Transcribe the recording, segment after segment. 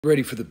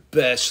Ready for the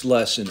best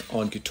lesson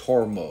on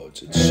guitar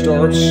modes. It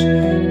starts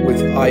with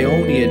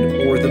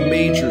Ionian or the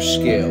major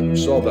scale, which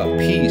is all about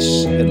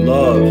peace and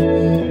love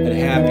and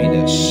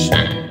happiness,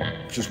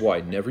 which is why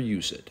I never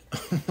use it.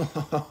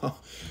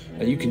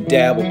 And you can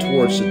dabble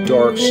towards the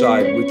dark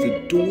side with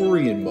the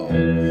Dorian mode,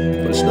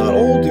 but it's not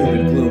all doom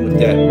and gloom with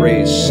that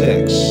raised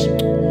 6.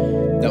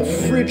 Now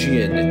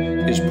Phrygian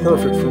is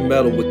perfect for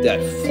metal with that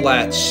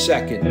flat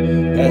second.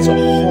 That's a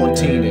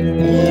haunting and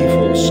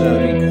evil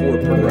sounding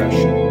chord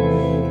progression.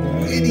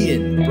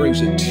 Gideon brings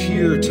a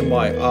tear to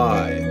my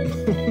eye.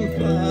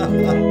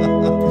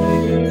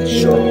 That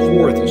sharp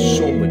fourth is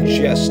so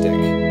majestic.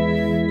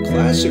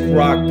 Classic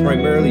rock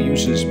primarily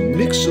uses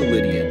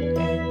Mixolydian,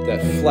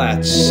 that flat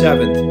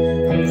 7th,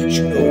 but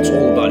you know it's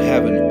all about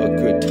having a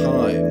good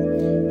time.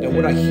 And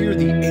when I hear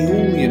the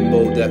Aeolian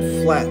mode, that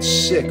flat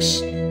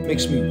 6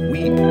 makes me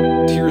weep,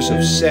 tears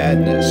of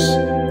sadness.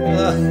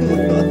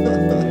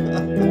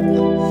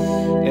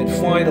 And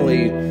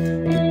finally,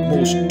 the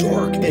most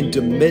dark and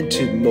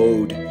demented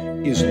mode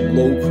is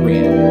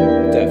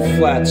Locrian, that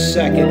flat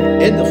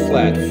 2nd and the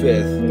flat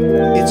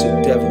 5th. It's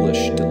a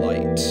devilish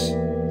delight.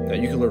 Now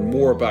you can learn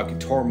more about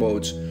guitar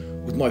modes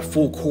with my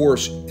full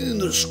course in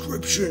the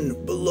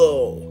description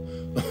below.